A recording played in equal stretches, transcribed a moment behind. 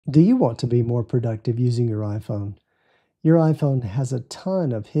Do you want to be more productive using your iPhone? Your iPhone has a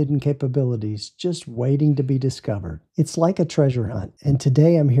ton of hidden capabilities just waiting to be discovered. It's like a treasure hunt, and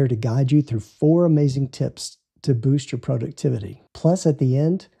today I'm here to guide you through 4 amazing tips to boost your productivity. Plus, at the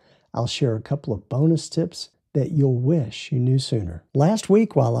end, I'll share a couple of bonus tips that you'll wish you knew sooner. Last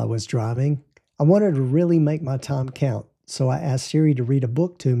week while I was driving, I wanted to really make my time count, so I asked Siri to read a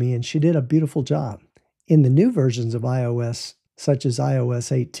book to me, and she did a beautiful job. In the new versions of iOS, such as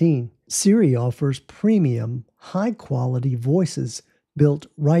iOS 18, Siri offers premium, high-quality voices built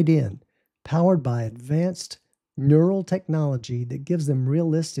right in, powered by advanced neural technology that gives them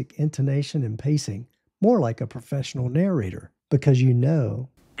realistic intonation and pacing, more like a professional narrator, because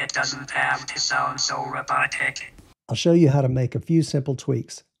it doesn't have to sound so robotic. I'll show you how to make a few simple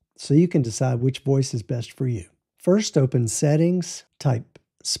tweaks so you can decide which voice is best for you. First, open Settings, type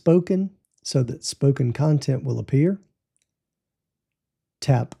Spoken so that spoken content will appear.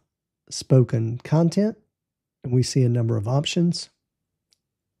 Tap Spoken Content, and we see a number of options.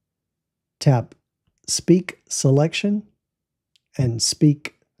 Tap Speak Selection and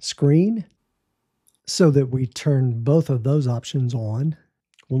Speak Screen so that we turn both of those options on.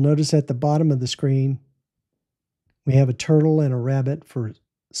 We'll notice at the bottom of the screen, we have a turtle and a rabbit for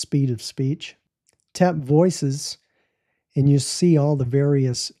speed of speech. Tap Voices, and you see all the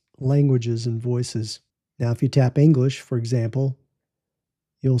various languages and voices. Now, if you tap English, for example,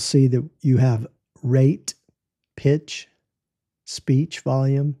 you'll see that you have rate, pitch, speech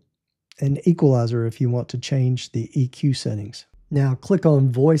volume, and equalizer if you want to change the EQ settings. Now click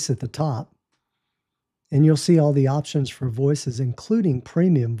on Voice at the top, and you'll see all the options for voices, including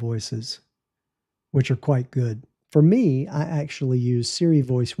premium voices, which are quite good. For me, I actually use Siri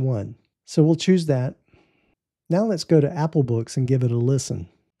Voice 1, so we'll choose that. Now let's go to Apple Books and give it a listen.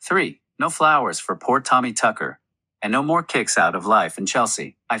 3. No flowers for poor Tommy Tucker. And no more kicks out of life in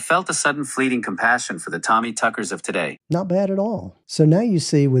Chelsea. I felt a sudden fleeting compassion for the Tommy Tuckers of today. Not bad at all. So now you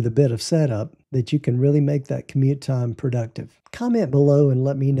see with a bit of setup that you can really make that commute time productive. Comment below and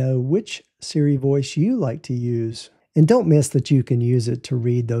let me know which Siri voice you like to use. And don't miss that you can use it to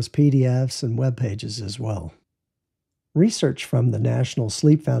read those PDFs and web pages as well. Research from the National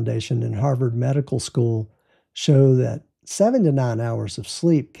Sleep Foundation and Harvard Medical School show that 7 to 9 hours of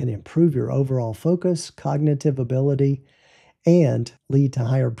sleep can improve your overall focus, cognitive ability, and lead to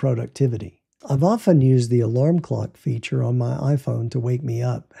higher productivity. I've often used the alarm clock feature on my iPhone to wake me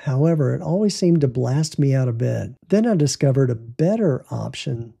up. However, it always seemed to blast me out of bed. Then I discovered a better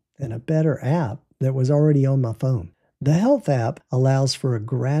option and a better app that was already on my phone. The Health app allows for a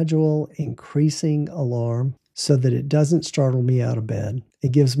gradual increasing alarm so that it doesn't startle me out of bed.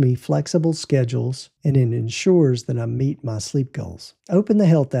 It gives me flexible schedules, and it ensures that I meet my sleep goals. Open the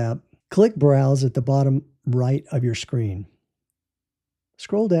Health app, click Browse at the bottom right of your screen.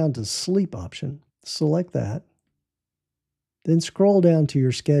 Scroll down to Sleep option, select that, then scroll down to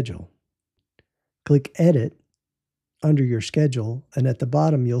your schedule. Click Edit under your schedule, and at the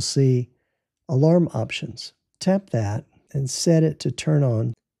bottom you'll see Alarm options. Tap that and set it to turn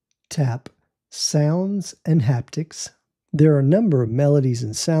on. Tap Sounds and Haptics. There are a number of melodies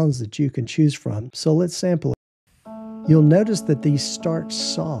and sounds that you can choose from, so let's sample it. You'll notice that these start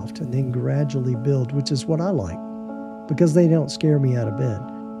soft and then gradually build, which is what I like, because they don't scare me out of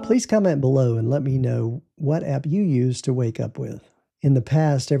bed. Please comment below and let me know what app you use to wake up with. In the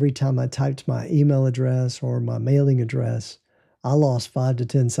past, every time I typed my email address or my mailing address, I lost 5 to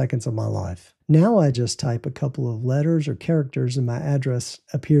 10 seconds of my life. Now I just type a couple of letters or characters and my address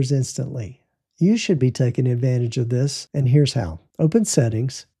appears instantly. You should be taking advantage of this, and here's how. Open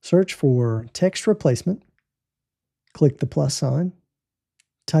Settings, search for Text Replacement, click the plus sign,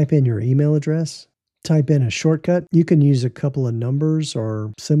 type in your email address, type in a shortcut. You can use a couple of numbers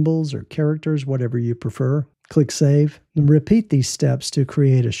or symbols or characters, whatever you prefer. Click Save, and repeat these steps to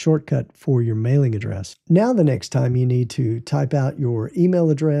create a shortcut for your mailing address. Now the next time you need to type out your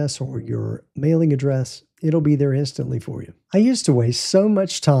email address or your mailing address, it'll be there instantly for you. I used to waste so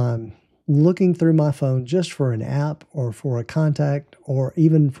much time looking through my phone just for an app or for a contact or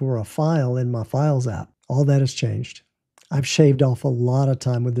even for a file in my Files app. All that has changed. I've shaved off a lot of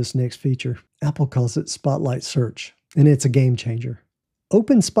time with this next feature. Apple calls it Spotlight Search, and it's a game changer.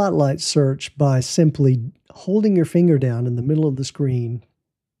 Open Spotlight Search by simply holding your finger down in the middle of the screen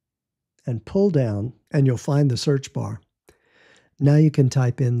and pull down, and you'll find the search bar. Now you can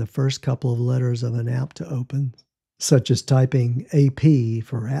type in the first couple of letters of an app to open, such as typing AP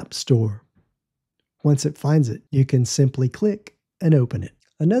for App Store. Once it finds it, you can simply click and open it.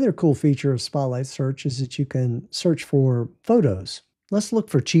 Another cool feature of Spotlight Search is that you can search for photos. Let's look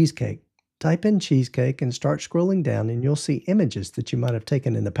for cheesecake. Type in cheesecake and start scrolling down, and you'll see images that you might have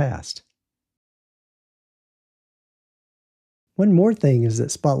taken in the past. One more thing is that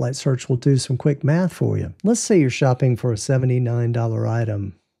Spotlight Search will do some quick math for you. Let's say you're shopping for a $79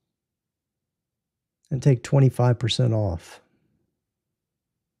 item and take 25% off.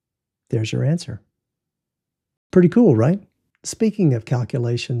 There's your answer. Pretty cool, right? Speaking of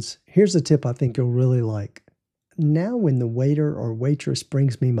calculations, here's a tip I think you'll really like. Now when the waiter or waitress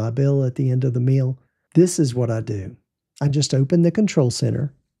brings me my bill at the end of the meal, this is what I do. I just open the control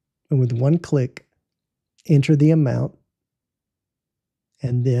center and with one click, enter the amount,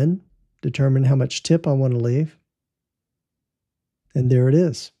 and then determine how much tip I want to leave. And there it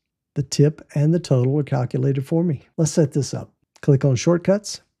is. The tip and the total are calculated for me. Let's set this up. Click on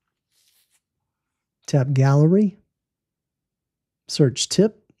Shortcuts, tap Gallery, search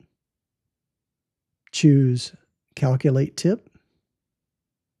Tip, choose Calculate Tip,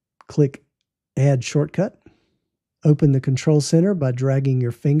 click Add Shortcut, open the Control Center by dragging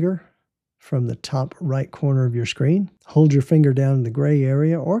your finger from the top right corner of your screen. Hold your finger down in the gray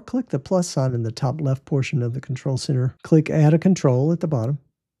area or click the plus sign in the top left portion of the Control Center. Click Add a Control at the bottom.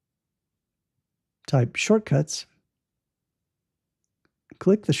 Type Shortcuts,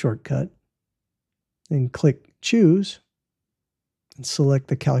 click the shortcut, and click Choose, and select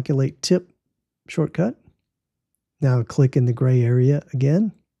the Calculate Tip shortcut. Now click in the gray area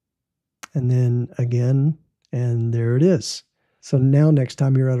again, and then again, and there it is. So now next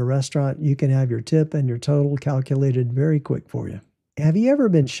time you're at a restaurant, you can have your tip and your total calculated very quick for you. Have you ever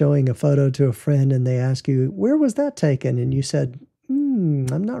been showing a photo to a friend and they ask you, where was that taken? And you said, I'm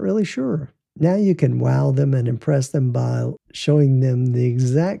not really sure. Now you can wow them and impress them by showing them the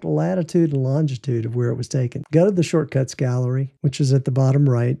exact latitude and longitude of where it was taken. Go to the Shortcuts gallery, which is at the bottom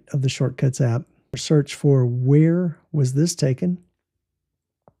right of the Shortcuts app. Search for where was this taken.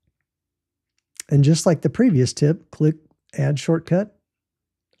 And just like the previous tip, click Add Shortcut,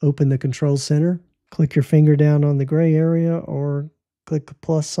 open the Control Center, click your finger down on the gray area or click the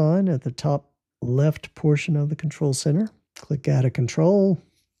plus sign at the top left portion of the Control Center. Click Add a Control,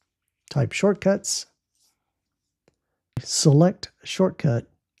 type Shortcuts, select Shortcut,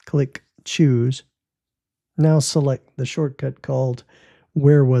 click Choose. Now select the shortcut called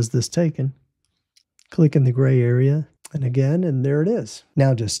Where Was This Taken? Click in the gray area, and again, and there it is.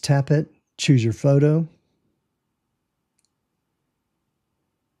 Now just tap it, choose your photo,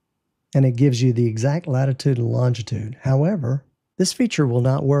 and it gives you the exact latitude and longitude. However, this feature will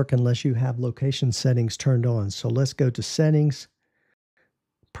not work unless you have location settings turned on. So let's go to Settings,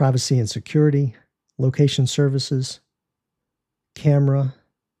 Privacy and Security, Location Services, Camera,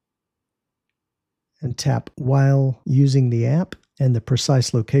 and tap while using the app, and the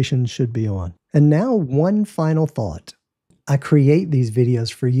precise location should be on. And now one final thought. I create these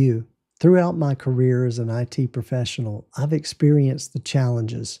videos for you. Throughout my career as an IT professional, I've experienced the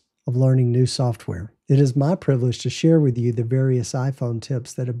challenges of learning new software. It is my privilege to share with you the various iPhone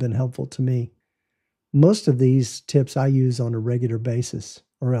tips that have been helpful to me. Most of these tips I use on a regular basis,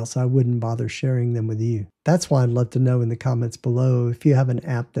 or else I wouldn't bother sharing them with you. That's why I'd love to know in the comments below if you have an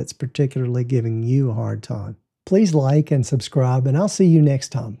app that's particularly giving you a hard time. Please like and subscribe, and I'll see you next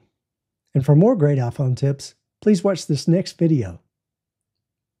time. And for more great iPhone tips, please watch this next video.